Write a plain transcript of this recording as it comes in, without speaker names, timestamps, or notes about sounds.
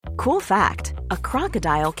Cool fact, a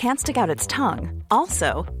crocodile can't stick out its tongue.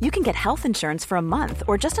 Also, you can get health insurance for a month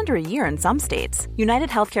or just under a year in some states. United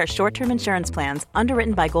Healthcare short-term insurance plans,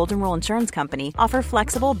 underwritten by Golden Rule Insurance Company, offer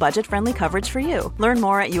flexible, budget-friendly coverage for you. Learn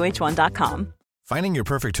more at uh1.com. Finding your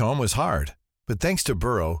perfect home was hard, but thanks to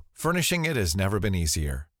Burrow, furnishing it has never been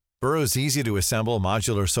easier. Burrow's easy-to-assemble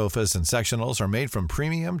modular sofas and sectionals are made from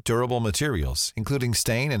premium, durable materials, including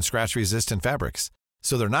stain and scratch-resistant fabrics.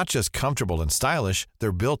 So they're not just comfortable and stylish,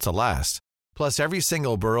 they're built to last. Plus, every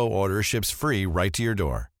single Burrow order ships free right to your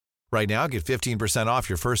door. Right now, get 15% off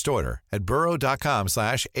your first order at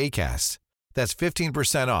burrow.com/ACAST. That's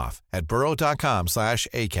 15% off at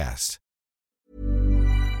burrow.com/ACAST.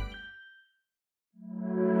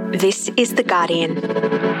 This is The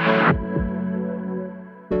Guardian.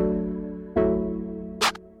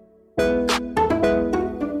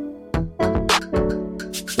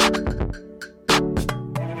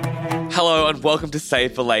 Hello and welcome to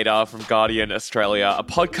Save for Later from Guardian Australia, a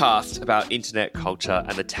podcast about internet culture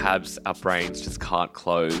and the tabs our brains just can't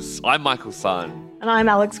close. I'm Michael Sun. And I'm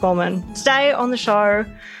Alex Gorman. Today on the show,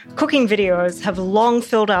 cooking videos have long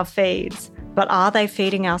filled our feeds, but are they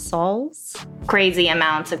feeding our souls? Crazy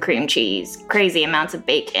amounts of cream cheese, crazy amounts of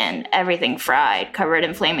bacon, everything fried, covered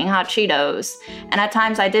in flaming hot Cheetos. And at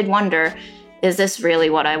times I did wonder, is this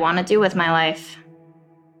really what I want to do with my life?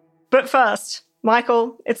 But first,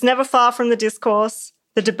 Michael, it's never far from the discourse.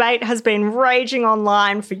 The debate has been raging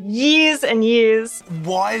online for years and years.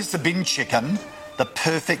 Why is the bin chicken the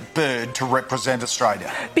perfect bird to represent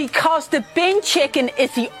Australia? Because the bin chicken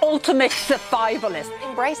is the ultimate survivalist.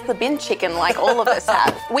 Embrace the bin chicken like all of us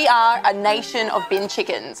have. We are a nation of bin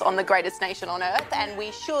chickens on the greatest nation on earth, and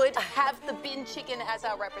we should have the bin chicken as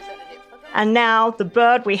our representative. And now the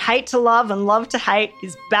bird we hate to love and love to hate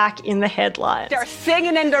is back in the headlines. They're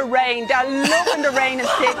singing in the rain. They're loving the rain in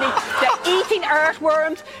Sydney. They're eating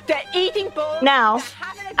earthworms. They're eating bugs. Now,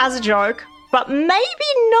 as a joke, but maybe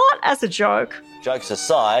not as a joke. Jokes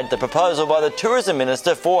aside, the proposal by the Tourism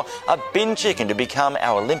Minister for a bin chicken to become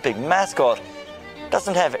our Olympic mascot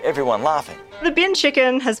doesn't have everyone laughing. The bin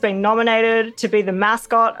chicken has been nominated to be the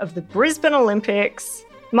mascot of the Brisbane Olympics.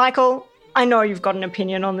 Michael, I know you've got an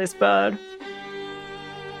opinion on this bird.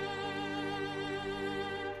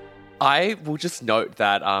 I will just note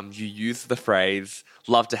that you use the phrase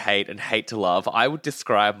love to hate and hate to love. I would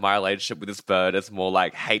describe my relationship with this bird as more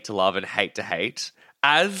like hate to love and hate to hate.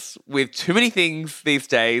 As with too many things these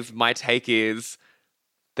days, my take is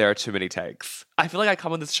there are too many takes. I feel like I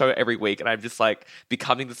come on this show every week and I'm just like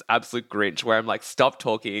becoming this absolute Grinch where I'm like, stop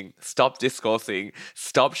talking, stop discoursing,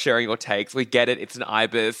 stop sharing your takes. We get it, it's an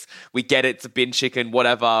ibis. We get it, it's a bin chicken,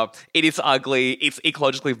 whatever. It is ugly, it's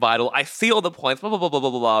ecologically vital. I see all the points, blah, blah, blah, blah, blah,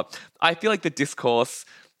 blah. I feel like the discourse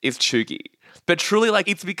is chuggy. But truly, like,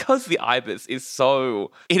 it's because the ibis is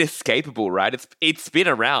so inescapable, right? It's been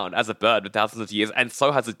around as a bird for thousands of years, and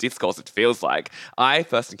so has the discourse, it feels like. I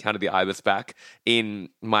first encountered the ibis back in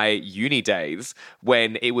my uni days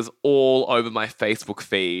when it was all over my Facebook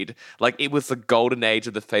feed. Like, it was the golden age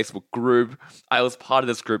of the Facebook group. I was part of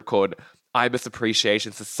this group called Ibis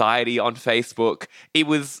Appreciation Society on Facebook. It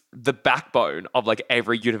was the backbone of like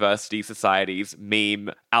every university society's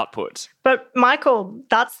meme output. But Michael,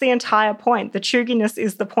 that's the entire point. The chugginess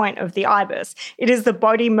is the point of the ibis. It is the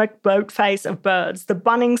Bodie McBoatface of birds, the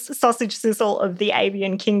Bunnings sausage sizzle of the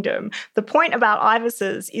avian kingdom. The point about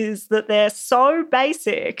ibises is that they're so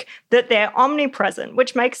basic that they're omnipresent,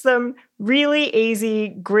 which makes them really easy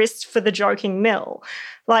grist for the joking mill.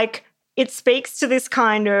 Like, it speaks to this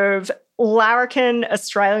kind of larrikin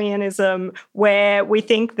Australianism where we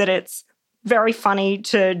think that it's very funny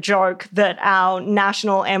to joke that our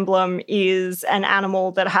national emblem is an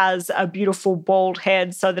animal that has a beautiful bald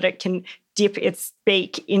head so that it can dip its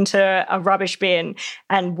beak into a rubbish bin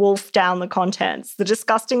and wolf down the contents. The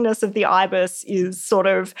disgustingness of the ibis is sort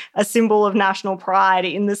of a symbol of national pride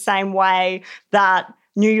in the same way that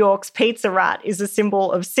New York's pizza rat is a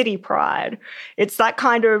symbol of city pride. It's that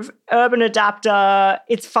kind of urban adapter,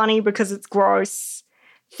 it's funny because it's gross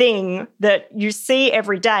thing that you see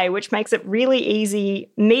every day, which makes it really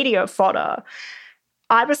easy media fodder.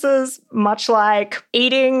 Ibises, much like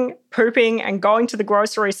eating, pooping, and going to the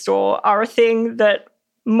grocery store, are a thing that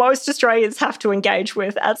most Australians have to engage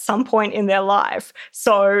with at some point in their life.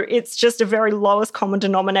 So it's just a very lowest common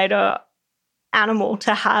denominator animal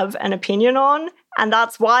to have an opinion on. And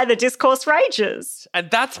that's why the discourse rages. And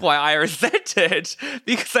that's why I resent it.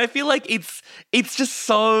 Because I feel like it's just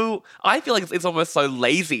so... I feel like it's almost so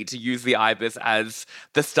lazy to use the ibis as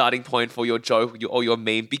the starting point for your joke or your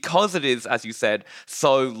meme. Because it is, as you said,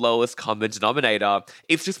 so lowest common denominator.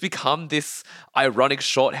 It's just become this ironic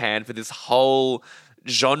shorthand for this whole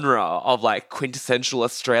genre of like quintessential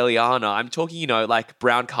Australiana. I'm talking, you know, like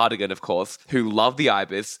Brown Cardigan, of course, who love the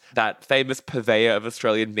ibis, that famous purveyor of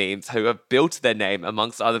Australian memes who have built their name,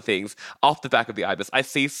 amongst other things, off the back of the ibis. I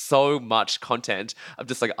see so much content of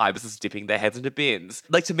just like ibises dipping their heads into bins.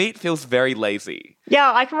 Like, to me, it feels very lazy.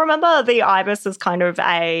 Yeah, I can remember the ibis as kind of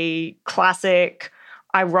a classic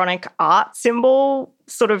ironic art symbol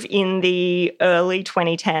sort of in the early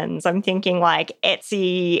 2010s. I'm thinking like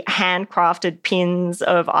Etsy handcrafted pins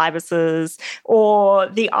of ibises, or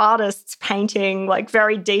the artists painting like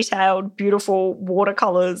very detailed, beautiful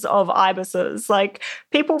watercolors of ibises. Like,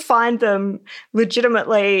 people find them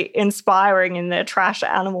legitimately inspiring in their trash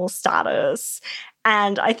animal status.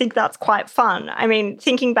 And I think that's quite fun. I mean,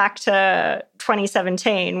 thinking back to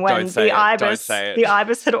 2017 when the ibis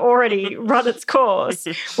had already run its course,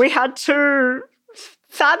 we had two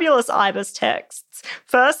fabulous ibis texts.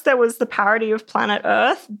 First, there was the parody of Planet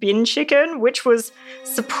Earth, Bin Chicken, which was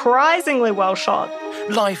surprisingly well shot.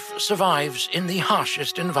 Life survives in the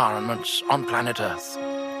harshest environments on planet Earth.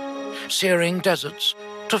 Searing deserts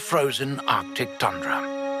to frozen Arctic tundra.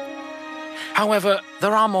 However,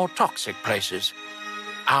 there are more toxic places.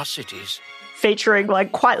 Our cities. Featuring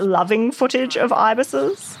like quite loving footage of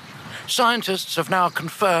ibises. Scientists have now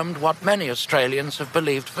confirmed what many Australians have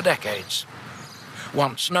believed for decades.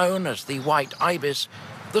 Once known as the white ibis,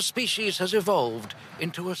 the species has evolved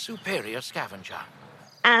into a superior scavenger.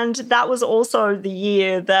 And that was also the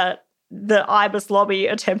year that the ibis lobby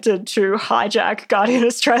attempted to hijack Guardian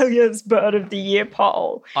Australia's Bird of the Year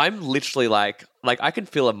poll. I'm literally like I can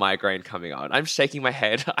feel a migraine coming on. I'm shaking my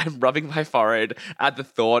head. I'm rubbing my forehead at the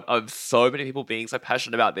thought of so many people being so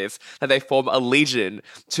passionate about this that they form a legion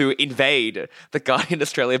to invade the Guardian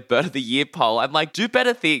Australia Bird of the Year poll. I'm like, do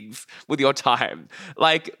better things with your time.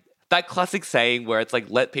 Like, that classic saying where it's like,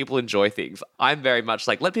 let people enjoy things. I'm very much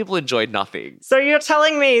like, let people enjoy nothing. So you're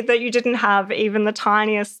telling me that you didn't have even the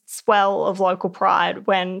tiniest swell of local pride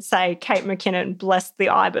when, say, Kate McKinnon blessed the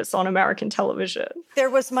ibis on American television? There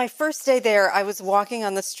was my first day there. I was walking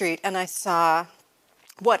on the street and I saw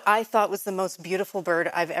what I thought was the most beautiful bird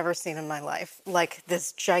I've ever seen in my life. Like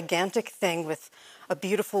this gigantic thing with a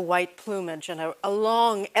beautiful white plumage and a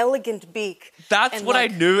long, elegant beak. That's what I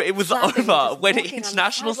knew it was over, when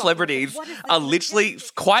international celebrities are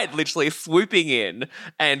quite literally swooping in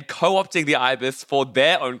and co-opting the ibis for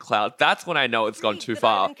their own clout. That's when I know it's gone too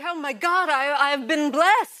far. Oh my God, I've been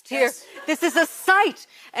blessed here. Yes. This is a sight.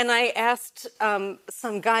 And I asked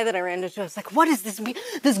some guy that I ran into, I was like, what is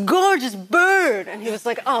this gorgeous bird? And he was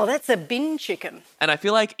like, oh, that's a bin chicken. And I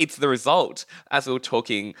feel like it's the result, as we were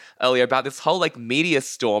talking earlier, about this whole like media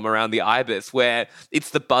storm around the ibis, where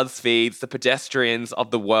it's the BuzzFeeds, the pedestrians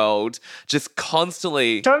of the world, just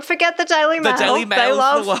constantly... Don't forget the Daily Mail. The Daily Mail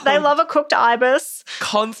They love a cooked ibis.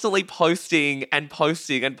 Constantly posting and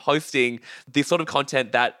posting and posting this sort of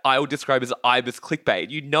content that I would describe as ibis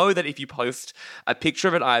clickbait. You know that if you post a picture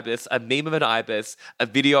of an ibis, a meme of an ibis, a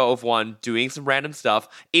video of one doing some random stuff,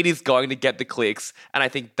 it is going to get the clicks. And I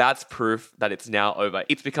think that's proof that it's now over.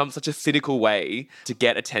 It's become such a cynical way to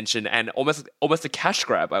get attention and almost a cash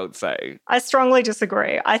grab, I would say. I strongly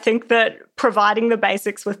disagree. I think that providing the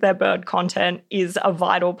basics with their bird content is a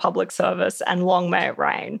vital public service, and long may it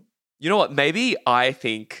reign. You know what? Maybe I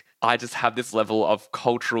think I just have this level of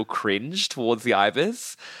cultural cringe towards the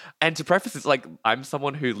ibis. And to preface this, like, I'm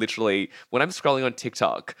someone who literally, when I'm scrolling on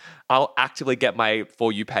TikTok, I'll actively get my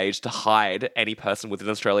For You page to hide any person with an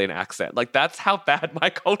Australian accent. Like, that's how bad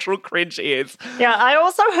my cultural cringe is. Yeah, I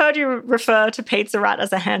also heard you refer to Pizza Rat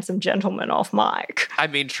as a handsome gentleman off mic. I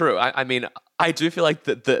mean, true. I mean, I do feel like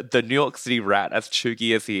the New York City rat, as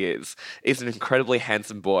chuggy as he is an incredibly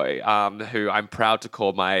handsome boy who I'm proud to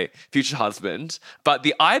call my future husband. But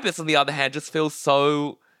the ibis, on the other hand, just feels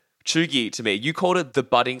so chuggy to me. You called it the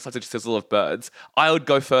budding sausage sizzle of birds. I would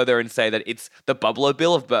go further and say that it's the Buffalo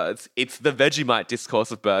Bill of birds. It's the Vegemite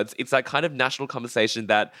discourse of birds. It's that kind of national conversation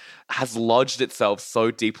that has lodged itself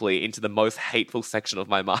so deeply into the most hateful section of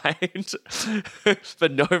my mind for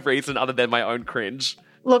no reason other than my own cringe.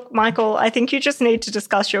 Look, Michael, I think you just need to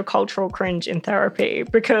discuss your cultural cringe in therapy,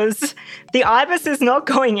 because the ibis is not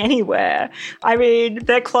going anywhere. I mean,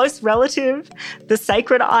 their close relative, the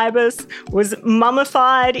sacred ibis, was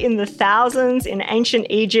mummified in the thousands in ancient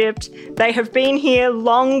Egypt. They have been here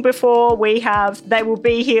long before we have. They will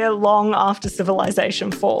be here long after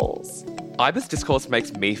civilization falls. Ibis discourse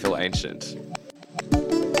makes me feel ancient.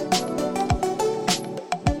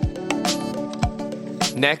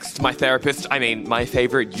 Next, my favourite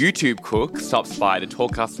YouTube cook stops by to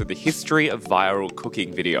talk us through the history of viral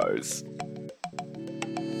cooking videos.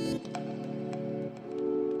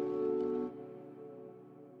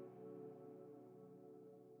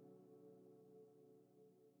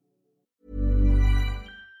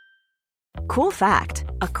 Cool fact,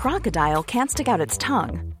 a crocodile can't stick out its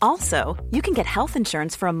tongue. Also, you can get health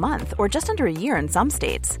insurance for a month or just under a year in some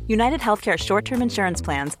states. United Healthcare short-term insurance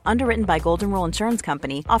plans, underwritten by Golden Rule Insurance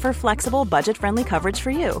Company, offer flexible, budget-friendly coverage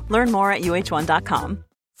for you. Learn more at UH1.com.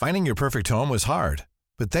 Finding your perfect home was hard,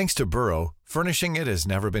 but thanks to Burrow, furnishing it has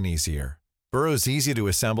never been easier. Burrow's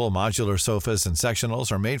easy-to-assemble modular sofas and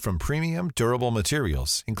sectionals are made from premium, durable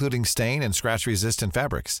materials, including stain and scratch-resistant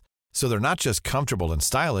fabrics. So they're not just comfortable and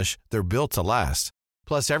stylish, they're built to last.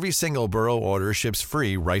 Plus, every single Burrow order ships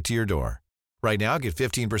free right to your door. Right now, get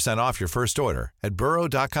 15% off your first order at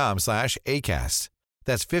burrow.com/ACAST.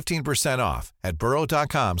 That's 15% off at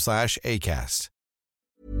burrow.com/ACAST.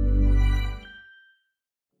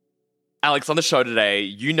 Alex, on the show today,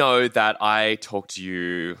 you know that I talk to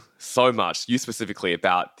you so much, you specifically,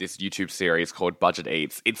 about this YouTube series called Budget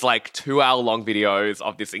Eats. It's like 2-hour-long videos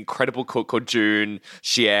of this incredible cook called June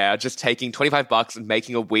Xie, just taking $25 and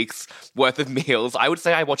making a week's worth of meals. I would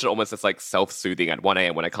say I watch it almost as like self-soothing at 1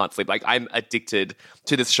 a.m. when I can't sleep. Like, I'm addicted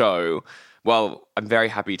to this show. Well, I'm very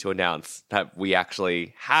happy to announce that we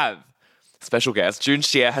actually have special guest, June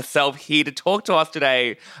Xie herself, here to talk to us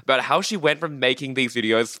today about how she went from making these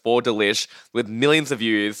videos for Delish with millions of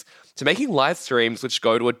views to making live streams which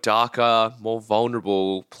go to a darker, more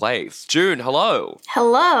vulnerable place. June, hello.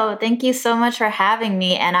 Hello. Thank you so much for having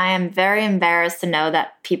me. And I am very embarrassed to know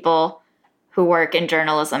that people who work in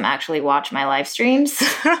journalism actually watch my live streams.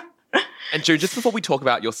 And June, just before we talk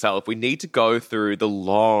about yourself, we need to go through the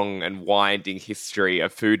long and winding history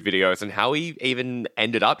of food videos and how we even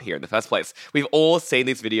ended up here in the first place. We've all seen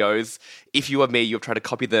these videos. If you or me, you've tried to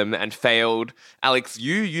copy them and failed. Alex,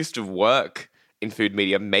 you used to work in food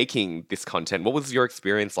media making this content. What was your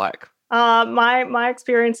experience like? My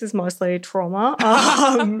experience is mostly trauma.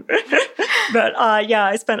 But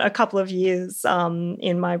I spent a couple of years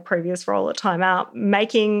in my previous role at Time Out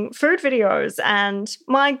making food videos, and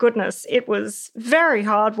my goodness, it was very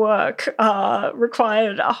hard work,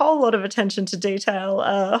 required a whole lot of attention to detail,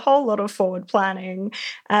 a whole lot of forward planning,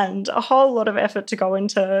 and a whole lot of effort to go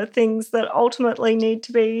into things that ultimately need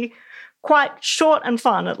to be quite short and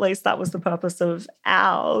fun. At least that was the purpose of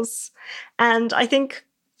ours. And I think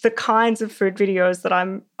the kinds of food videos that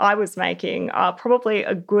I was making are probably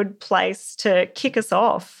a good place to kick us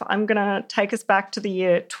off. I'm going to take us back to the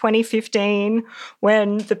year 2015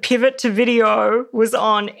 when the pivot to video was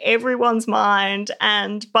on everyone's mind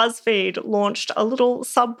and BuzzFeed launched a little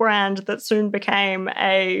sub-brand that soon became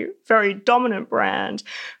a very dominant brand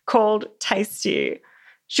called Tasty.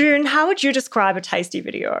 June, how would you describe a Tasty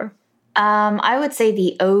video? I would say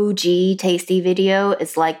the OG Tasty video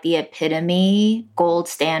is like the epitome, gold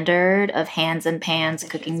standard of hands and pans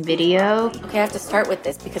cooking video. Okay, I have to start with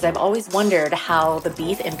this because I've always wondered how the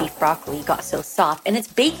beef and beef broccoli got so soft, and it's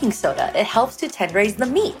baking soda. It helps to tenderize the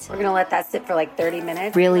meat. We're gonna let that sit for like 30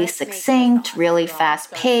 minutes. Really succinct, really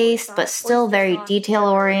fast-paced, but still very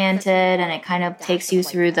detail-oriented, and it kind of takes you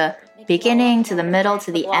through the beginning to the middle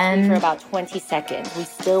to the end. For about 20 seconds. We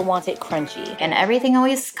still want it crunchy. And everything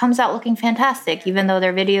always comes out looking fantastic, even though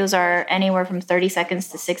their videos are anywhere from 30 seconds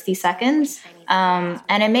to 60 seconds. And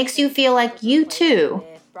it makes you feel like you too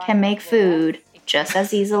can make food just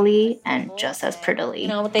as easily and just as prettily. You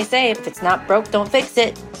know what they say, if it's not broke, don't fix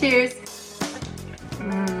it. Cheers.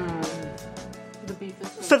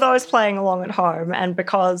 For those playing along at home, and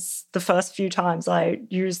because the first few times I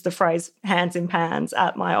used the phrase hands in pans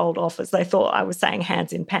at my old office, they thought I was saying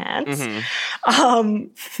hands in pants.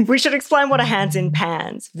 Mm-hmm. We should explain what a hands in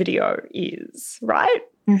pans video is, right?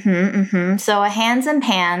 So a hands in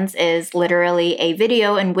pans is literally a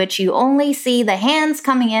video in which you only see the hands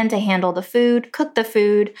coming in to handle the food, cook the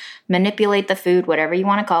food, manipulate the food, whatever you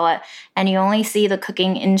want to call it, and you only see the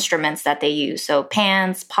cooking instruments that they use. So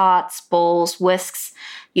pans, pots, bowls, whisks.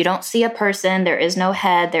 You don't see a person, there is no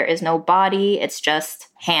head, there is no body, it's just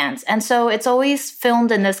hands. And so it's always filmed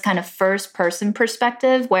in this kind of first-person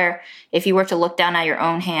perspective where if you were to look down at your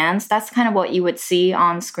own hands, that's kind of what you would see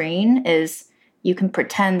on screen is you can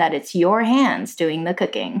pretend that it's your hands doing the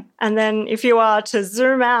cooking. And then if you are to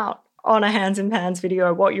zoom out on a hands in pans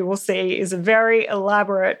video, what you will see is a very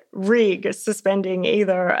elaborate rig suspending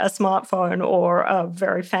either a smartphone or a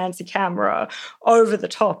very fancy camera over the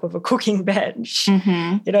top of a cooking bench.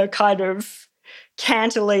 Mm-hmm. You know, kind of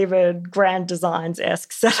cantilevered Grand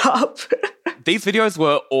Designs-esque setup. These videos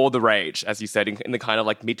were all the rage, as you said, in the kind of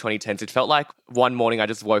like mid-2010s. It felt like one morning I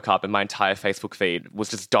just woke up and my entire Facebook feed was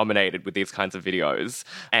just dominated with these kinds of videos.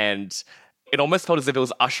 And it almost felt as if it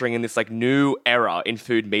was ushering in this like new era in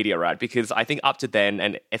food media, right? Because I think up to then,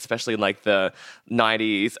 and especially in like the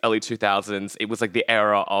 90s, early 2000s, it was like the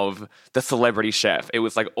era of the celebrity chef. It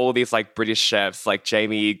was like all these like British chefs like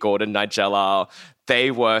Jamie, Gordon, Nigella.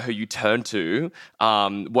 They were who you turned to,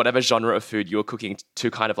 whatever genre of food you were cooking,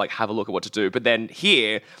 to kind of like have a look at what to do. But then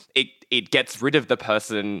here, it gets rid of the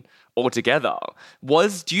person altogether.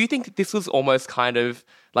 Do you think that this was almost kind of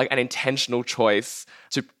like an intentional choice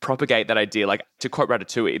to propagate that idea, like to quote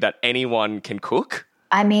Ratatouille, that anyone can cook?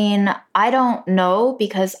 I mean, I don't know,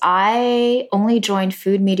 because I only joined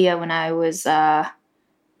food media when I was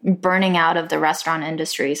burning out of the restaurant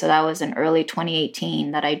industry. So that was in early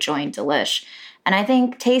 2018 that I joined Delish. And I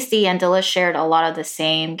think Tasty and Delish shared a lot of the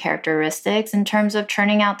same characteristics in terms of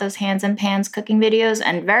churning out those hands and pans cooking videos.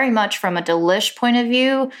 And very much from a Delish point of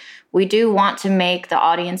view, we do want to make the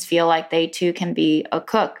audience feel like they too can be a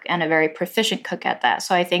cook, and a very proficient cook at that.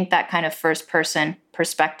 So I think that kind of first person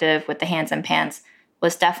perspective with the hands and pans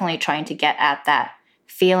was definitely trying to get at that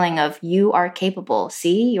feeling of you are capable.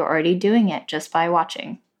 See, you're already doing it just by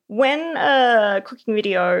watching. When a cooking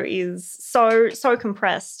video is so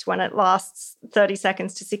compressed, when it lasts 30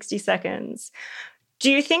 seconds to 60 seconds,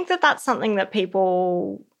 do you think that that's something that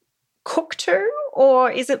people cook to,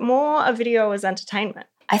 or is it more a video as entertainment?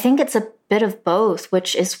 I think it's a bit of both,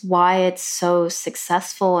 which is why it's so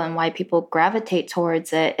successful and why people gravitate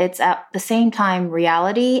towards it. It's at the same time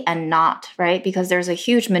reality and not, right? Because there's a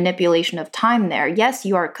huge manipulation of time there. Yes,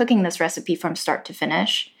 you are cooking this recipe from start to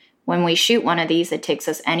finish. When we shoot one of these, it takes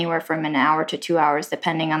us anywhere from an hour to 2 hours,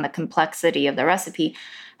 depending on the complexity of the recipe.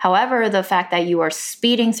 However, the fact that you are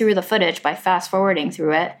speeding through the footage by fast forwarding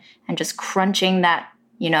through it and just crunching that,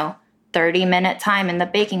 30-minute time in the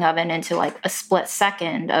baking oven into like a split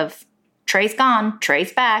second of tray's gone,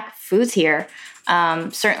 tray's back, food's here,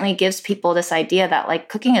 certainly gives people this idea that like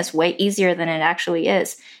cooking is way easier than it actually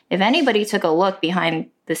is. If anybody took a look behind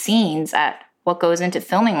the scenes at what goes into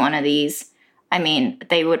filming one of these, I mean,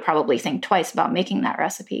 they would probably think twice about making that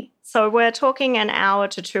recipe. So we're talking an hour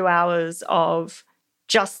to 2 hours of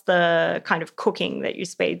just the kind of cooking that you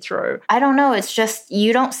speed through. I don't know. It's just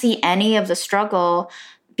you don't see any of the struggle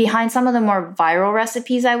behind some of the more viral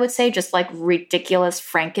recipes, I would say, just like ridiculous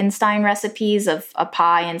Frankenstein recipes of a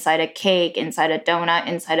pie inside a cake, inside a donut,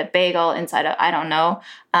 inside a bagel, inside a, I don't know.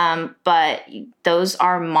 But those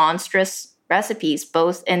are monstrous recipes,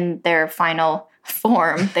 both in their final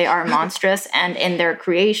form, they are monstrous, and in their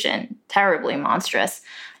creation, terribly monstrous.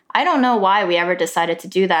 I don't know why we ever decided to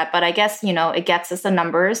do that, but I guess, it gets us the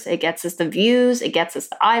numbers, it gets us the views, it gets us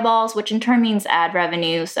the eyeballs, which in turn means ad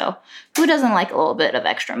revenue. So who doesn't like a little bit of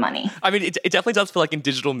extra money? I mean, it definitely does feel like in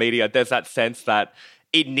digital media, there's that sense that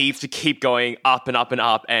it needs to keep going up and up and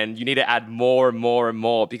up, and you need to add more and more and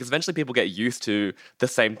more, because eventually people get used to the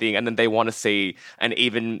same thing and then they want to see an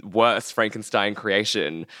even worse Frankenstein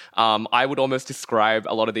creation. I would almost describe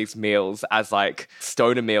a lot of these meals as like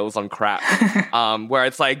stoner meals on crack, where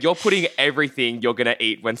it's like you're putting everything you're going to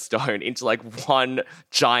eat when stoned into like one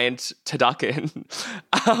giant turducken.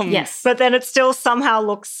 Yes. But then it still somehow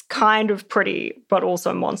looks kind of pretty, but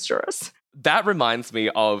also monstrous. That reminds me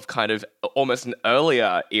of kind of almost an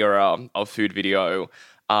earlier era of food video,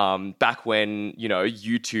 back when,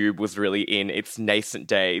 YouTube was really in its nascent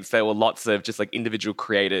days. There were lots of just like individual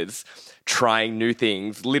creators trying new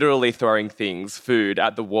things, literally throwing food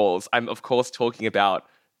at the walls. I'm, of course, talking about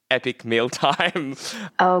Epic Mealtime.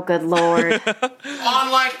 Oh, good Lord.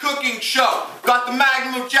 Online cooking show. Got the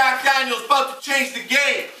Magnum of Jack Daniels about to change the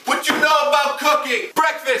game. What you know about cooking?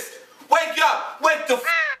 Breakfast. Wake up. Wake the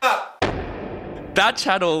up. That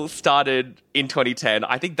channel started in 2010.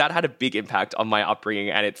 I think that had a big impact on my upbringing,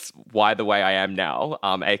 and it's why the way I am now,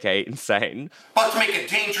 aka insane. About to make a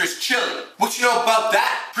dangerous chili. What you know about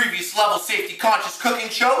that? Previous level safety conscious cooking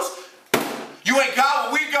shows? You ain't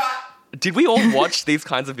got what we got. Did we all watch these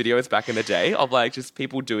kinds of videos back in the day of like just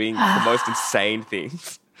people doing the most insane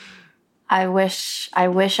things? I wish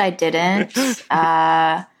I didn't.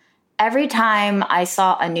 Every time I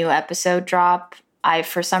saw a new episode drop, I,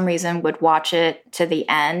 for some reason, would watch it to the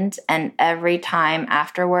end, and every time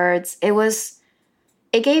afterwards,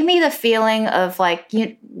 it gave me the feeling of like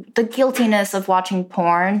the guiltiness of watching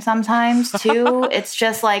porn sometimes too. It's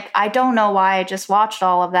just like, I don't know why I just watched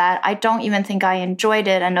all of that. I don't even think I enjoyed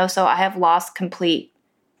it, and also I have lost complete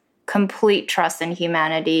trust in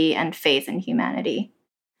humanity and faith in humanity.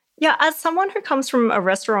 Yeah, as someone who comes from a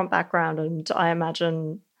restaurant background, and I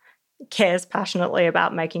imagine cares passionately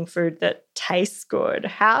about making food that tastes good,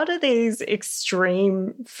 how do these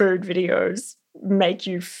extreme food videos make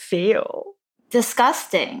you feel?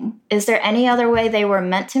 disgusting. Is there any other way they were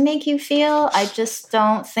meant to make you feel? I just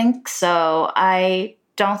don't think so. I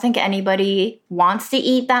don't think anybody wants to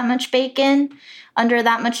eat that much bacon under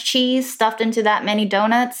that much cheese stuffed into that many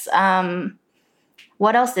donuts.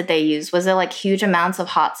 What else did they use? Was it like huge amounts of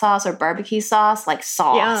hot sauce or barbecue sauce? Like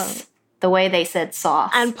sauce. Yeah. The way they said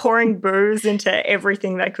sauce. And pouring booze into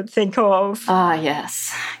everything they could think of. Ah,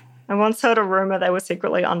 yes. I once heard a rumor they were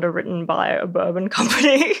secretly underwritten by a bourbon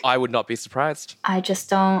company. I would not be surprised. I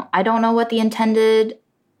don't know what the intended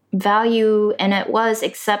value in it was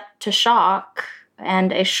except to shock.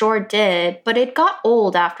 And it sure did, but it got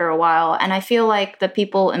old after a while. And I feel like the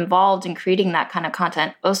people involved in creating that kind of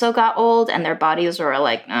content also got old and their bodies were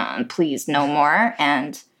like, please, no more.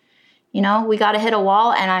 And, we got to hit a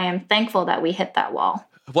wall. And I am thankful that we hit that wall.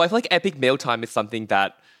 Well, I feel like Epic Mealtime is something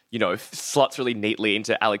that, slots really neatly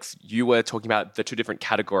into, Alex, you were talking about the two different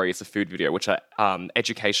categories of food video, which are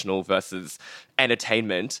educational versus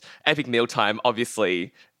entertainment. Epic Mealtime,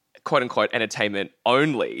 obviously, quote-unquote entertainment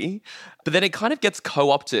only, but then it kind of gets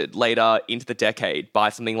co-opted later into the decade by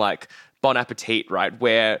something like Bon Appetit, right,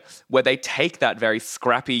 where they take that very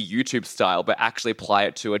scrappy YouTube style but actually apply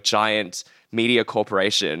it to a giant media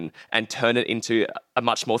corporation and turn it into a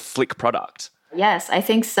much more slick product. Yes, I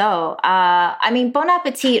think so. Bon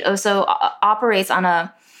Appetit also operates on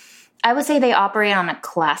I would say they operate on a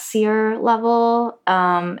classier level.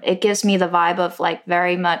 It gives me the vibe of like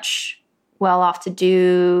very much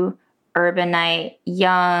well-off-to-do, urbanite,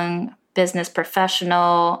 young, business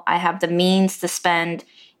professional. I have the means to spend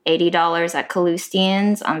 $80 at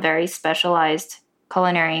Kalustein's on very specialized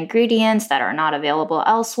culinary ingredients that are not available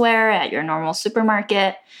elsewhere at your normal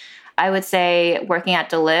supermarket. I would say working at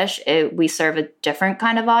Delish, we serve a different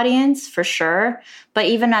kind of audience for sure. But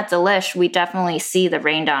even at Delish, we definitely see the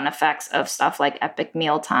rain-down effects of stuff like Epic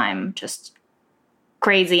Mealtime, just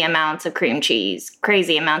crazy amounts of cream cheese,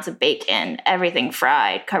 crazy amounts of bacon, everything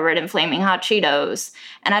fried, covered in flaming hot Cheetos.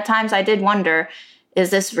 And at times I did wonder, is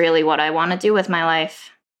this really what I want to do with my life?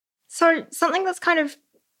 So something that's kind of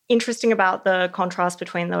interesting about the contrast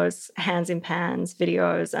between those hands in pans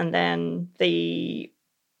videos and then the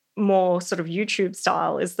more sort of YouTube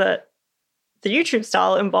style is that the YouTube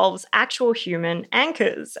style involves actual human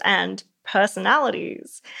anchors and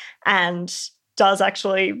personalities and does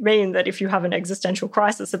actually mean that if you have an existential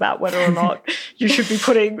crisis about whether or not you should be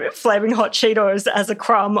putting flaming hot Cheetos as a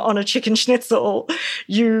crumb on a chicken schnitzel,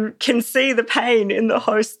 you can see the pain in the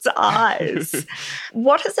host's eyes.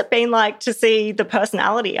 What has it been like to see the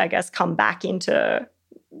personality, I guess, come back into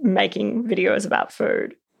making videos about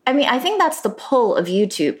food? I think that's the pull of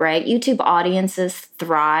YouTube, right? YouTube audiences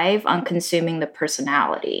thrive on consuming the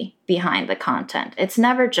personality behind the content. It's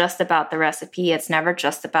never just about the recipe. It's never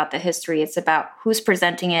just about the history. It's about who's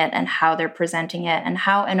presenting it and how they're presenting it and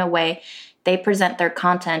how, in a way, they present their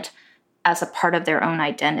content as a part of their own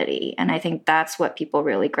identity. And I think that's what people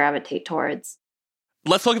really gravitate towards.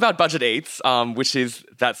 Let's talk about Budget Eats, which is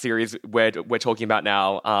that series we're talking about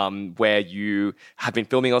now, where you have been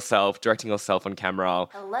filming yourself, directing yourself on camera.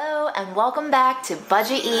 Hello, and welcome back to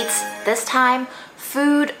Budget Eats, this time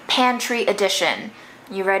Food Pantry Edition.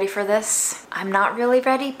 You ready for this? I'm not really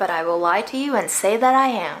ready, but I will lie to you and say that I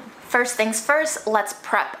am. First things first, let's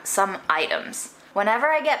prep some items. Whenever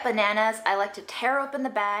I get bananas, I like to tear open the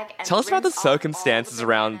bag and tell us about the circumstances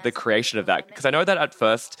around the creation of that, because I know that at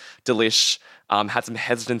first Delish had some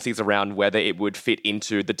hesitancies around whether it would fit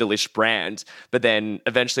into the Delish brand, but then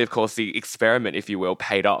eventually, of course, the experiment, if you will,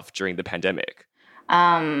 paid off during the pandemic.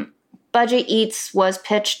 Budget Eats was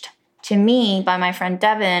pitched to me by my friend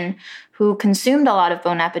Devin, who consumed a lot of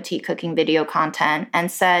Bon Appetit cooking video content and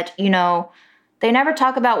said, they never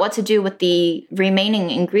talk about what to do with the remaining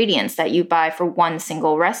ingredients that you buy for one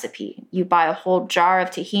single recipe. You buy a whole jar of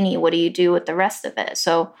tahini. What do you do with the rest of it?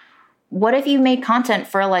 So what if you made content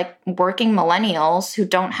for like working millennials who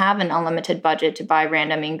don't have an unlimited budget to buy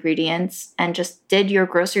random ingredients and just did your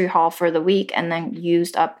grocery haul for the week and then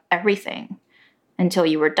used up everything until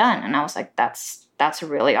you were done? And I was like, that's a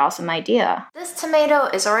really awesome idea. This tomato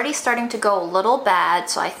is already starting to go a little bad,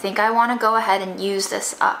 so I think I want to go ahead and use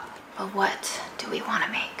this up. But what do we want to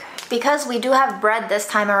make? Because we do have bread this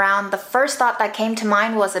time around, the first thought that came to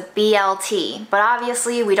mind was a BLT. But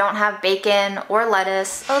obviously we don't have bacon or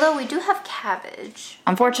lettuce, although we do have cabbage.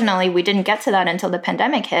 Unfortunately, we didn't get to that until the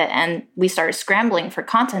pandemic hit and we started scrambling for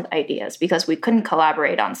content ideas because we couldn't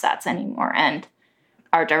collaborate on sets anymore. And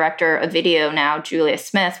our director of video now, Julia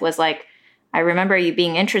Smith, was like, I remember you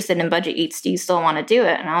being interested in Budget Eats. Do you still want to do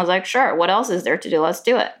it? And I was like, sure. What else is there to do? Let's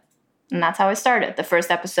do it. And that's how I started. The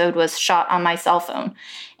first episode was shot on my cell phone.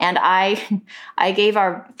 And I gave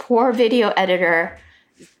our poor video editor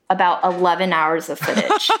about 11 hours of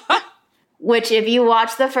footage. Which, if you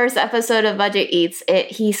watch the first episode of Budget Eats,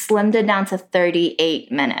 he slimmed it down to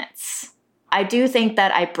 38 minutes. I do think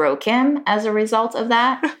that I broke him as a result of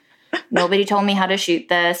that. Nobody told me how to shoot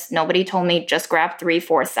this. Nobody told me just grab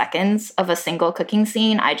 3-4 seconds of a single cooking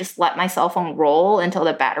scene. I just let my cell phone roll until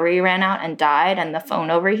the battery ran out and died and the phone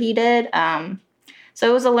overheated. So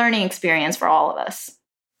it was a learning experience for all of us.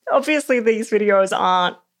 Obviously, these videos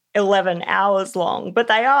aren't 11 hours long, but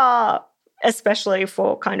they are, especially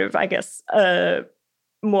for kind of, I guess, a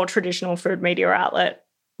more traditional food media outlet,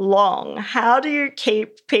 long. How do you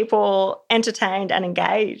keep people entertained and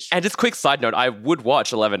engaged? And just quick side note, I would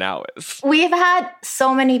watch 11 hours. We've had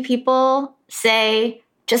so many people say,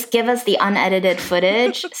 just give us the unedited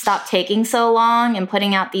footage. Stop taking so long and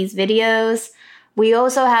putting out these videos. We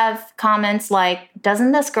also have comments like,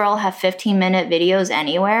 doesn't this girl have 15-minute videos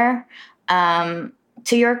anywhere?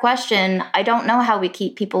 To your question, I don't know how we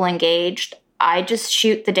keep people engaged. I just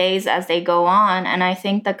shoot the days as they go on. And I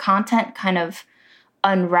think the content kind of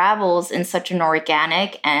unravels in such an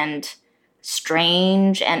organic and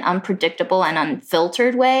strange and unpredictable and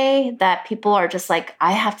unfiltered way that people are just like,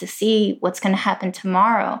 I have to see what's going to happen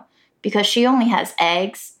tomorrow, because she only has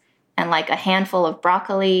eggs and like a handful of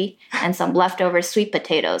broccoli and some leftover sweet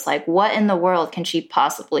potatoes. Like, what in the world can she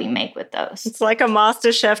possibly make with those? It's like a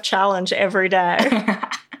MasterChef challenge every day.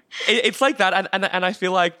 It's like that, and I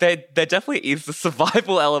feel like there definitely is the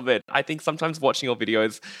survival element. I think sometimes watching your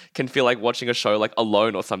videos can feel like watching a show like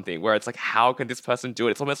Alone or something, where it's like, how can this person do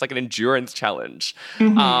it? It's almost like an endurance challenge.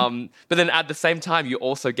 Mm-hmm. But then at the same time, you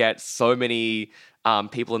also get so many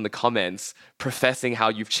people in the comments professing how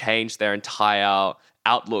you've changed their entire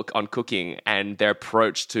outlook on cooking and their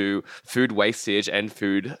approach to food wastage and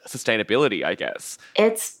food sustainability, I guess.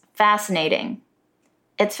 It's fascinating.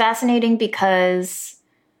 It's fascinating because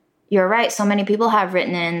you're right. So many people have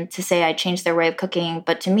written in to say I changed their way of cooking.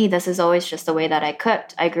 But to me, this is always just the way that I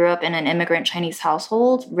cooked. I grew up in an immigrant Chinese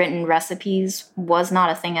household. Written recipes was not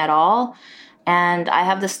a thing at all. And I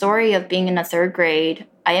have the story of being in the 3rd grade.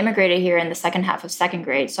 I immigrated here in the second half of 2nd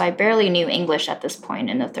grade, so I barely knew English at this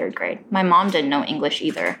point in the 3rd grade. My mom didn't know English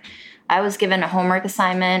either. I was given a homework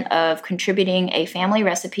assignment of contributing a family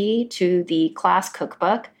recipe to the class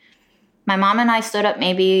cookbook. My mom and I stood up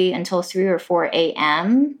maybe until 3 or 4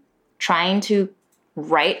 a.m. trying to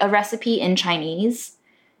write a recipe in Chinese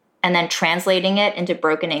and then translating it into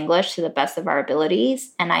broken English to the best of our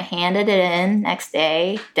abilities. And I handed it in next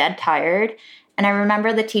day, dead tired. And I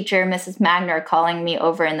remember the teacher, Mrs. Magner, calling me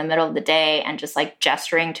over in the middle of the day and just like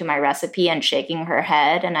gesturing to my recipe and shaking her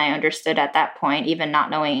head. And I understood at that point, even not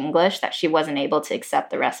knowing English, that she wasn't able to accept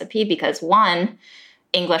the recipe because 1,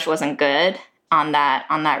 English wasn't good on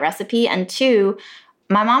that recipe. And 2,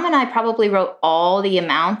 my mom and I probably wrote all the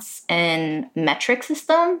amounts in metric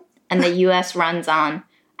system, and the US runs on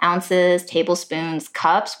ounces, tablespoons,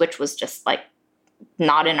 cups, which was just like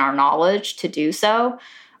not in our knowledge to do so.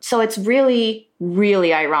 So it's really,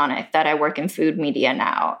 really ironic that I work in food media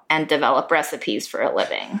now and develop recipes for a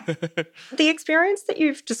living. The experience that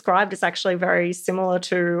you've described is actually very similar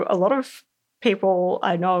to a lot of people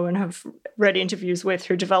I know and have read interviews with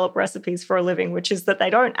who develop recipes for a living, which is that they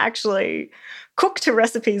don't actually cook to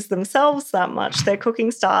recipes themselves that much. Their cooking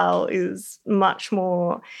style is much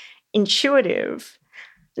more intuitive.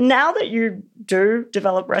 Now that you do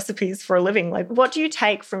develop recipes for a living, like what do you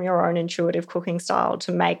take from your own intuitive cooking style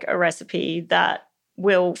to make a recipe that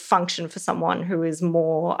will function for someone who is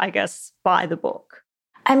more, I guess, by the book?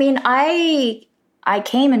 I mean, I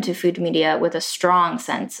came into food media with a strong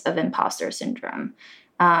sense of imposter syndrome.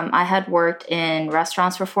 I had worked in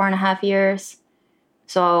restaurants for 4.5 years,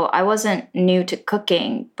 so I wasn't new to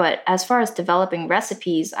cooking. But as far as developing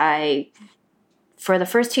recipes, I, for the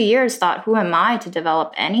first 2 years, thought, who am I to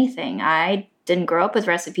develop anything? I didn't grow up with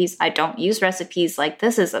recipes. I don't use recipes. Like,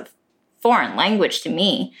 this is a foreign language to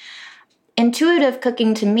me. Intuitive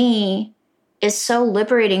cooking to me is so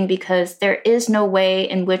liberating because there is no way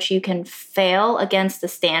in which you can fail against the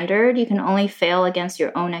standard. You can only fail against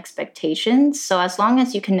your own expectations. So as long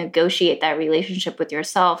as you can negotiate that relationship with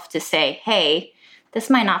yourself to say, hey, this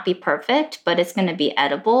might not be perfect, but it's going to be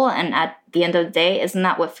edible. And at the end of the day, isn't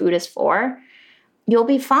that what food is for? You'll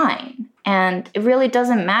be fine. And it really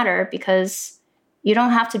doesn't matter because you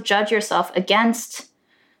don't have to judge yourself against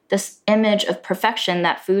this image of perfection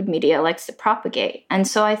that food media likes to propagate. And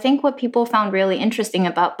so I think what people found really interesting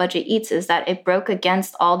about Budget Eats is that it broke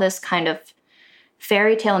against all this kind of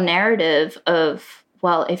fairy tale narrative of,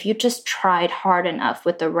 well, if you just tried hard enough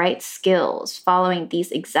with the right skills, following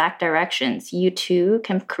these exact directions, you too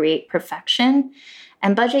can create perfection.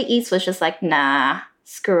 And Budget Eats was just like, nah,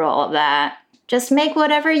 screw all of that. just make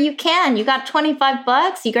whatever you can. You got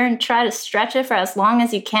 $25, you're going to try to stretch it for as long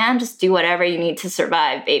as you can. Just do whatever you need to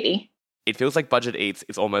survive, baby. It feels like Budget Eats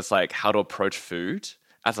is almost like how to approach food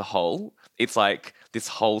as a whole. It's like this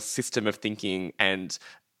whole system of thinking, and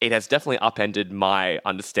it has definitely upended my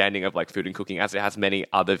understanding of like food and cooking, as it has many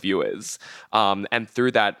other viewers. And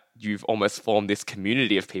through that, you've almost formed this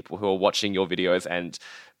community of people who are watching your videos and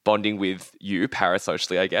bonding with you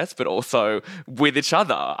parasocially, I guess, but also with each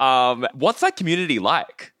other. What's that community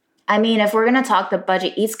like? I mean, if we're going to talk the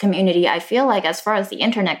Budget Eats community, I feel like as far as the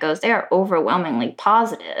internet goes, they are overwhelmingly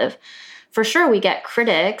positive. For sure, we get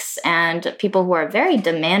critics and people who are very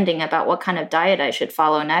demanding about what kind of diet I should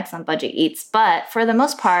follow next on Budget Eats. But for the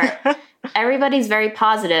most part, everybody's very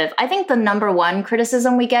positive. I think the number one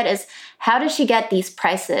criticism we get is, how does she get these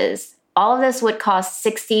prices? All of this would cost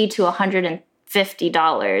 $60 to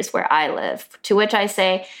 $150 where I live. To which I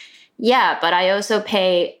say, yeah, but I also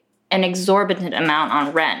pay an exorbitant amount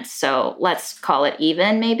on rent. So let's call it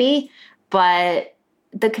even maybe. But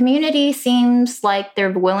the community seems like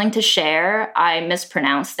they're willing to share. I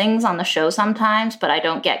mispronounce things on the show sometimes, but I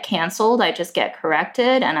don't get canceled. I just get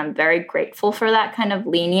corrected. And I'm very grateful for that kind of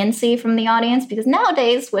leniency from the audience, because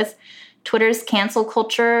nowadays with Twitter's cancel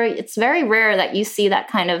culture, it's very rare that you see that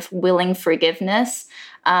kind of willing forgiveness.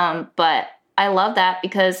 But I love that,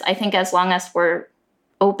 because I think as long as we're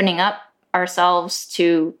opening up ourselves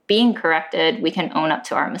to being corrected, we can own up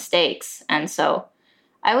to our mistakes. And so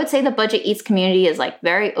I would say the Budget Eats community is like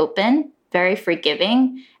very open, very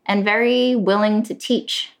forgiving, and very willing to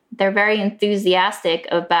teach. They're very enthusiastic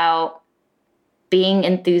about being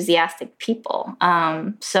enthusiastic people.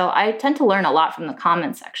 So I tend to learn a lot from the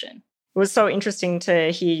comment section. It was so interesting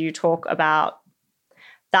to hear you talk about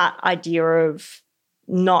that idea of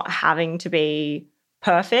not having to be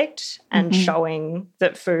perfect and showing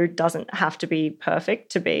that food doesn't have to be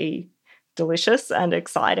perfect to be delicious and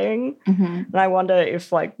exciting. And I wonder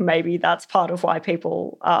if like maybe that's part of why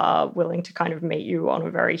people are willing to kind of meet you on a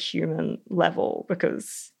very human level,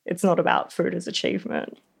 because it's not about food as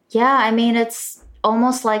achievement. Yeah, I mean, it's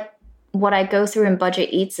almost like what I go through in Budget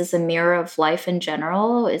Eats is a mirror of life in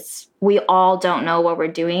general. We all don't know what we're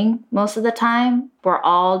doing most of the time. We're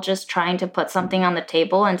all just trying to put something on the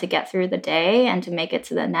table and to get through the day and to make it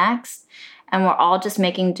to the next. And we're all just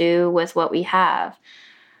making do with what we have.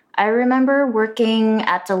 I remember working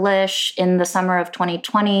at Delish in the summer of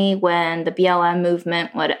 2020 when the BLM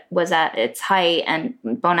movement was at its height and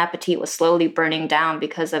Bon Appetit was slowly burning down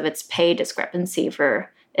because of its pay discrepancy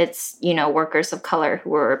for its, workers of color who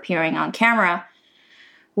were appearing on camera.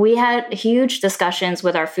 We had huge discussions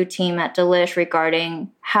with our food team at Delish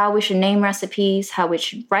regarding how we should name recipes, how we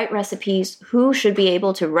should write recipes, who should be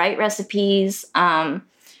able to write recipes.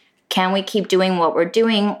 Can we keep doing what we're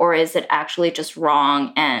doing, or is it actually just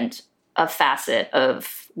wrong and a facet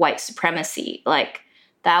of white supremacy? Like,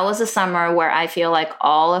 that was a summer where I feel like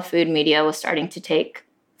all of food media was starting to take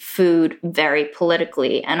food very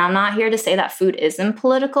politically. And I'm not here to say that food isn't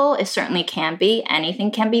political. It certainly can be. Anything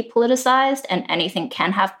can be politicized and anything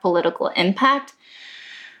can have political impact.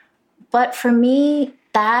 But for me,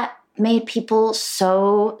 that made people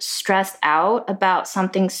so stressed out about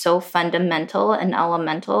something so fundamental and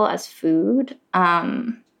elemental as food.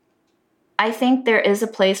 I think there is a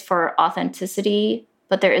place for authenticity,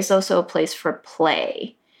 but there is also a place for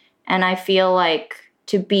play. And I feel like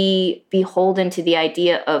to be beholden to the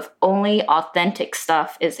idea of only authentic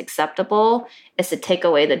stuff is acceptable is to take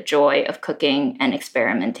away the joy of cooking and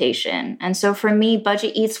experimentation. And so for me,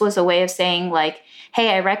 Budget Eats was a way of saying like, hey,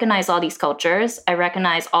 I recognize all these cultures. I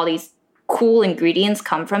recognize all these cool ingredients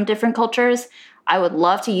come from different cultures. I would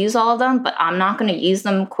love to use all of them, but I'm not going to use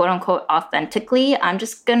them, quote unquote, authentically. I'm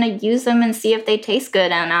just going to use them and see if they taste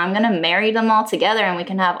good. And I'm going to marry them all together and we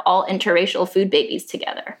can have all interracial food babies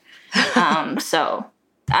together. So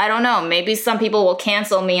I don't know. Maybe some people will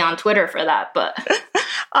cancel me on Twitter for that, but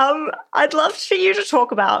I'd love for you to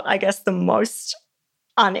talk about, I guess, the most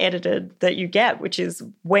unedited that you get, which is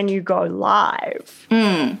when you go live.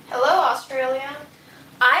 Hello, Australia.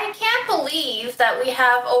 I can't believe that we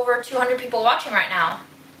have over 200 people watching right now.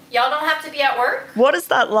 Y'all don't have to be at work? What is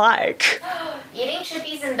that like? Eating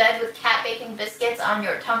chippies in bed with cat bacon biscuits on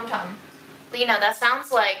your tum-tum. Lena, that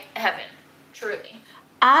sounds like heaven. Truly.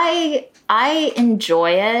 I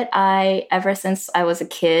enjoy it. Ever since I was a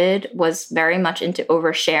kid, was very much into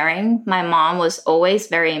oversharing. My mom was always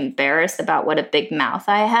very embarrassed about what a big mouth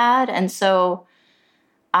I had. And so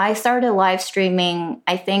I started live streaming,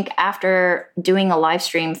 I think, after doing a live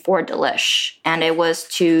stream for Delish. And it was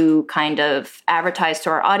to kind of advertise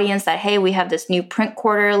to our audience that, hey, we have this new print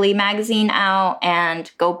quarterly magazine out and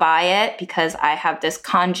go buy it because I have this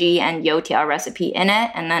congee and youtiao recipe in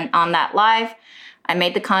it. And then on that live, I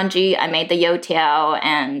made the congee, I made the youtiao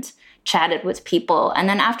and chatted with people. And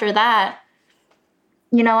then after that,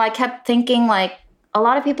 you know, I kept thinking like a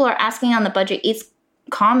lot of people are asking on the Budget Eats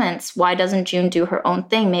comments, why doesn't June do her own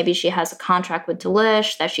thing? Maybe she has a contract with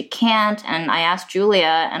Delish that she can't. And I asked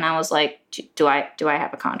Julia and I was like, do I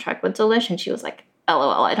have a contract with Delish? And she was like,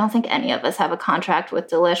 LOL, I don't think any of us have a contract with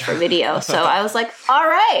Delish for video. So I was like, all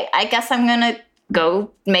right, I guess I'm going to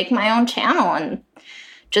go make my own channel and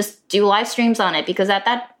just do live streams on it, because at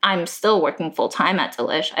that, I'm still working full time at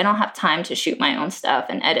Delish. I don't have time to shoot my own stuff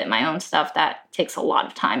and edit my own stuff. That takes a lot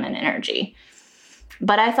of time and energy.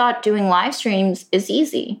 But I thought doing live streams is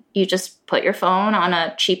easy. You just put your phone on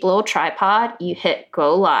a cheap little tripod, you hit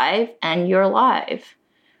go live, and you're live.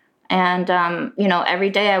 And, you know, every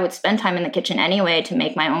day I would spend time in the kitchen anyway to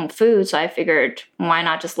make my own food. So I figured, why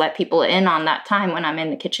not just let people in on that time when I'm in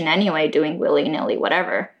the kitchen anyway, doing willy-nilly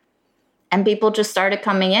whatever. And people just started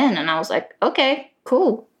coming in, and I was like, okay,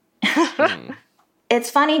 cool. It's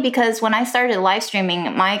funny because when I started live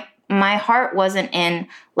streaming, my heart wasn't in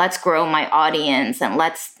let's grow my audience and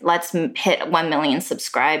let's hit 1 million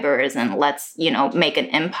subscribers and let's, you know, make an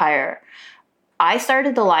empire. I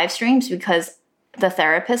started the live streams because the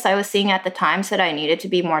therapist I was seeing at the time said I needed to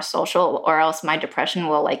be more social or else my depression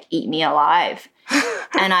will like eat me alive.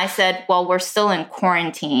 And I said, well, we're still in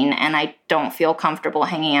quarantine and I don't feel comfortable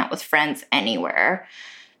hanging out with friends anywhere.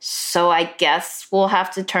 So I guess we'll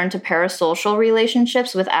have to turn to parasocial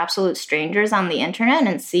relationships with absolute strangers on the internet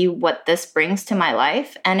and see what this brings to my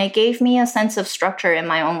life. And it gave me a sense of structure in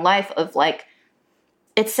my own life of like,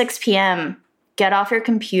 it's 6 p.m., get off your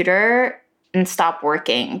computer and stop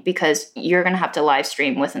working because you're going to have to live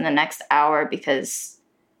stream within the next hour because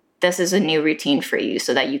this is a new routine for you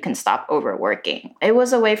so that you can stop overworking. It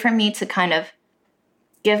was a way for me to kind of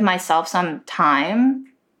give myself some time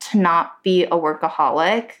to not be a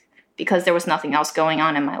workaholic because there was nothing else going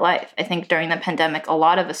on in my life. I think during the pandemic, a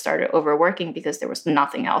lot of us started overworking because there was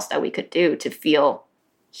nothing else that we could do to feel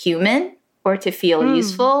human or to feel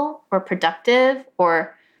useful or productive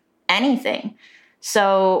or anything.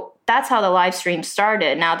 So that's how the live stream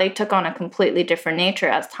started. Now they took on a completely different nature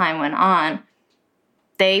as time went on.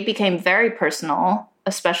 They became very personal,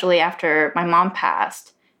 especially after my mom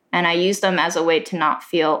passed. And I used them as a way to not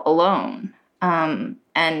feel alone.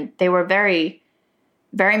 And they were very,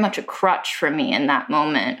 very much a crutch for me in that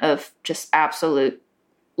moment of just absolute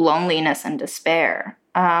loneliness and despair.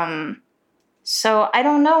 So I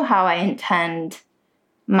don't know how I intend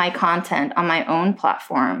my content on my own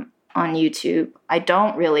platform on YouTube. I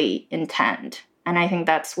don't really intend. And I think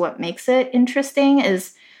that's what makes it interesting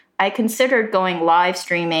is I considered going live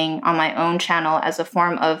streaming on my own channel as a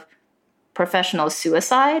form of professional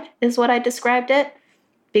suicide, is what I described it,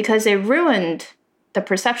 because it ruined the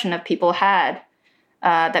perception of people had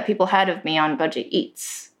that people had of me on Budget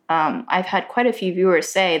Eats. I've had quite a few viewers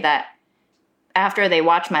say that after they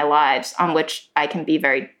watch my lives, on which I can be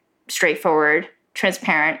very straightforward,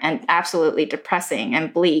 transparent, and absolutely depressing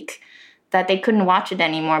and bleak, that they couldn't watch it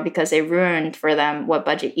anymore because it ruined for them what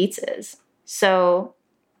Budget Eats is. So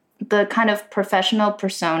the kind of professional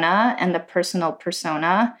persona and the personal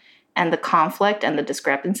persona and the conflict and the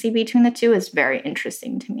discrepancy between the two is very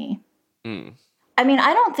interesting to me. I mean,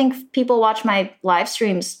 I don't think people watch my live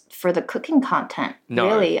streams for the cooking content,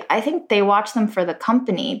 really. I think they watch them for the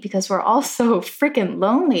company because we're all so freaking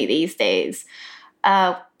lonely these days.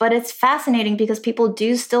 But it's fascinating because people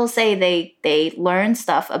do still say they learn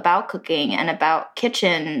stuff about cooking and about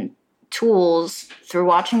kitchen tools through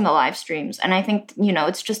watching the live streams. And I think, you know,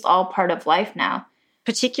 it's just all part of life now.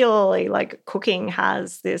 Particularly, like, cooking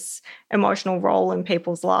has this emotional role in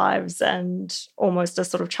people's lives and almost a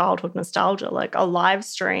sort of childhood nostalgia. Like, a live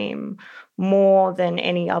stream, more than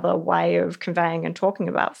any other way of conveying and talking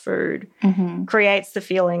about food, creates the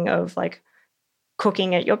feeling of, like,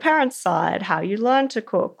 cooking at your parents' side, how you learn to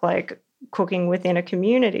cook, like, cooking within a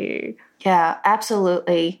community. Yeah,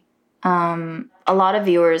 absolutely. A lot of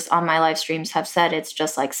viewers on my live streams have said it's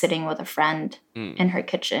just like sitting with a friend in her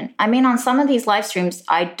kitchen. I mean, on some of these live streams,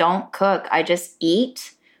 I don't cook. I just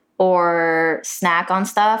eat or snack on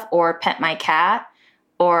stuff or pet my cat.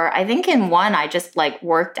 Or I think in one, I just like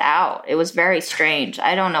worked out. It was very strange.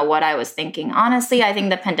 I don't know what I was thinking. Honestly, I think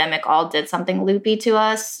the pandemic all did something loopy to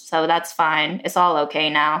us. So that's fine. It's all okay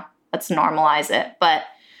now. Let's normalize it. But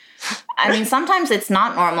I mean, sometimes it's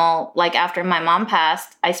not normal. Like after my mom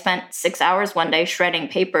passed, I spent 6 hours one day shredding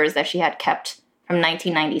papers that she had kept from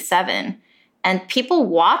 1997. And people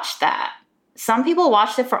watched that. Some people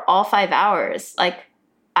watched it for all 5 hours. Like,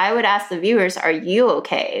 I would ask the viewers, are you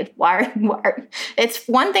okay? Why? It's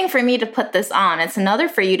one thing for me to put this on. It's another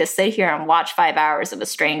for you to sit here and watch 5 hours of a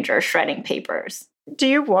stranger shredding papers. Do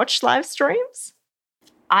you watch live streams?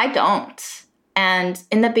 I don't. And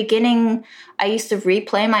in the beginning, I used to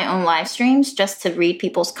replay my own live streams just to read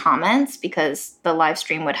people's comments because the live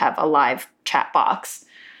stream would have a live chat box.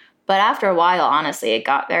 But after a while, honestly, it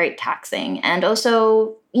got very taxing. And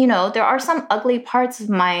also, you know, there are some ugly parts of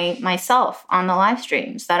myself on the live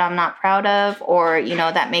streams that I'm not proud of or, you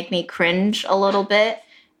know, that make me cringe a little bit.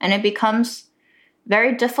 And it becomes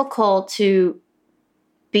very difficult to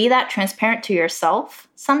be that transparent to yourself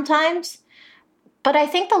sometimes. But I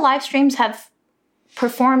think the live streams have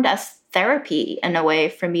performed as therapy in a way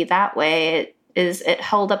for me that way. It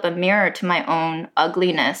held up a mirror to my own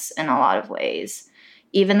ugliness in a lot of ways.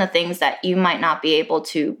 Even the things that you might not be able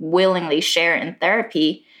to willingly share in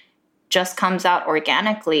therapy just comes out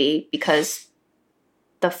organically because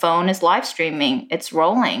the phone is live streaming, it's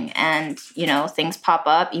rolling, and, you know, things pop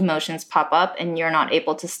up, emotions pop up, and you're not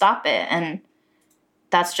able to stop it. And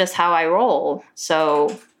that's just how I roll.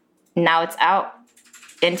 So now it's out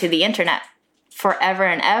into the internet forever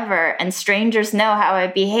and ever, and strangers know how I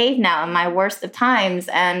behave now in my worst of times,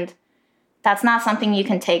 and that's not something you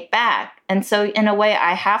can take back. And so in a way,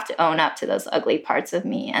 I have to own up to those ugly parts of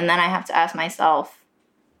me, and then I have to ask myself,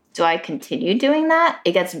 do I continue doing that?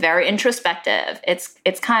 It gets very introspective.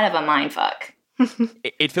 It's kind of a mind fuck.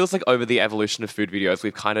 It feels like over the evolution of food videos,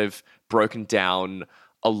 we've kind of broken down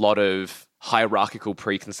a lot of hierarchical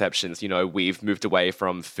preconceptions. You know, we've moved away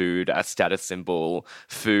from food as status symbol,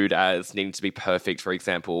 food as needing to be perfect, for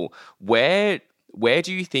example. Where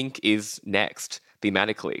do you think is next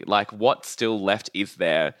thematically? Like, what still left is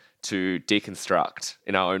there to deconstruct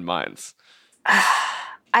in our own minds?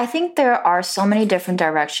 I think there are so many different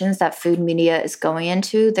directions that food media is going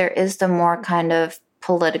into. There is the more kind of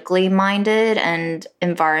politically minded and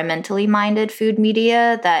environmentally minded food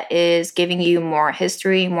media that is giving you more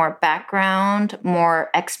history, more background, more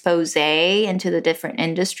expose into the different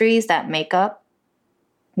industries that make up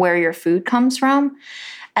where your food comes from.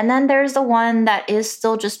 And then there's the one that is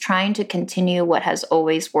still just trying to continue what has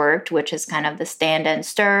always worked, which is kind of the stand and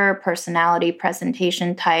stir, personality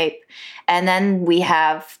presentation type. And then we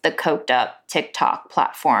have the coked up TikTok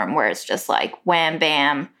platform where it's just like wham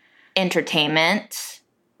bam entertainment,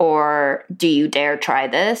 or do you dare try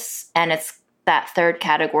this? And it's that third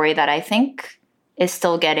category that I think is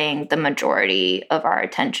still getting the majority of our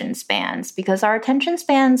attention spans, because our attention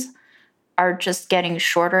spans are just getting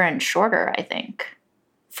shorter and shorter, I think.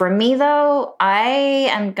 For me, though, I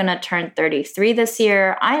am going to turn 33 this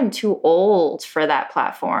year. I am too old for that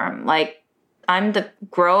platform. Like, I'm the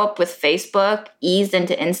grow up with Facebook, eased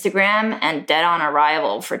into Instagram, and dead on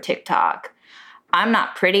arrival for TikTok. I'm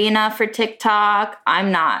not pretty enough for TikTok.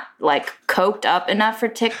 I'm not, like, coked up enough for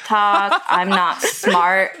TikTok. I'm not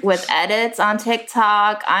smart with edits on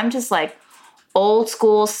TikTok. I'm just, like, old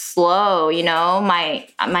school slow, you know?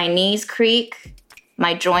 My knees creak.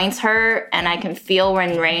 My joints hurt, and I can feel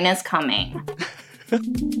when rain is coming.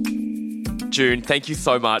 June, thank you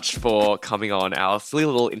so much for coming on our silly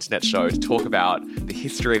little internet show to talk about the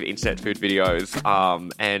history of internet food videos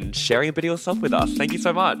and sharing a bit of yourself with us. Thank you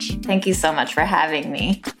so much. Thank you so much for having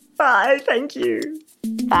me. Bye. Thank you.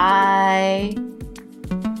 Bye.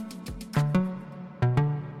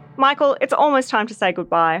 Michael, it's almost time to say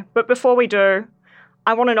goodbye. But before we do,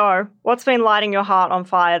 I want to know, what's been lighting your heart on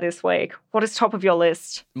fire this week? What is top of your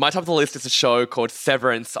list? My top of the list is a show called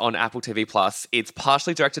Severance on Apple TV+. It's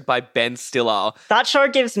partially directed by Ben Stiller. That show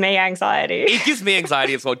gives me anxiety. It gives me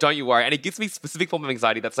anxiety as well, don't you worry. And it gives me a specific form of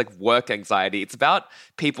anxiety that's like work anxiety. It's about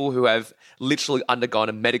people who have literally undergone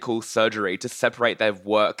a medical surgery to separate their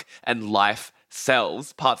work and life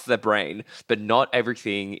cells, parts of their brain, but not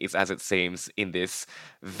everything is as it seems in this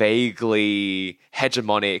vaguely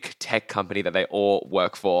hegemonic tech company that they all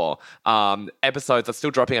work for. Episodes are still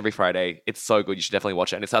dropping every Friday. It's so good. You should definitely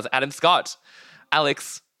watch it. And it stars Adam Scott.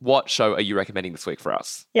 Alex, what show are you recommending this week for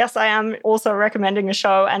us? Yes, I am also recommending a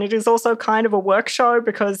show, and it is also kind of a work show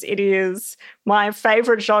because it is my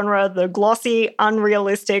favorite genre, the glossy,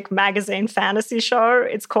 unrealistic magazine fantasy show.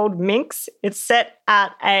 It's called Minx. It's set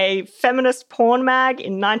at a feminist porn mag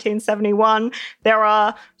in 1971. There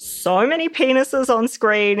are so many penises on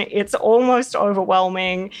screen. It's almost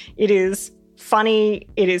overwhelming. It is funny,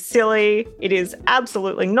 it is silly, it is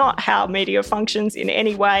absolutely not how media functions in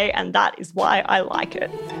any way, and that is why I like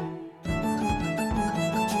it.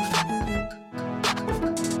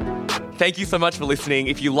 Thank you so much for listening.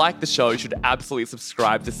 If you like the show, you should absolutely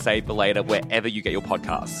subscribe to Save for Later wherever you get your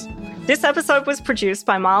podcasts. This episode was produced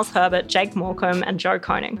by Miles Herbert, Jake Morecambe, and Joe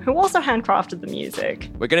Koning, who also handcrafted the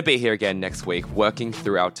music. We're going to be here again next week, working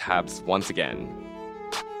through our tabs once again.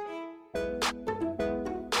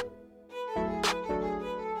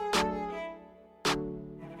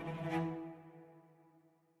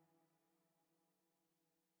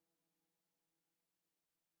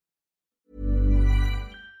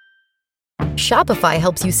 Shopify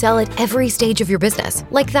helps you sell at every stage of your business.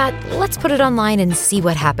 Like that, let's put it online and see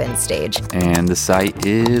what happens stage. And the site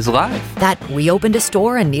is live. That we opened a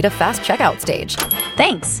store and need a fast checkout stage.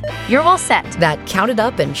 Thanks. You're all set. That count it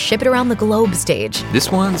up and ship it around the globe stage. This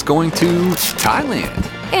one's going to Thailand.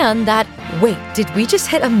 And that, wait, did we just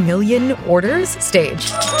hit 1 million orders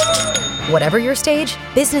stage? Whatever your stage,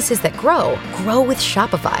 businesses that grow with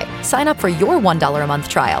Shopify. Sign up for your $1 a month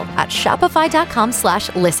trial at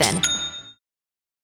shopify.com/listen.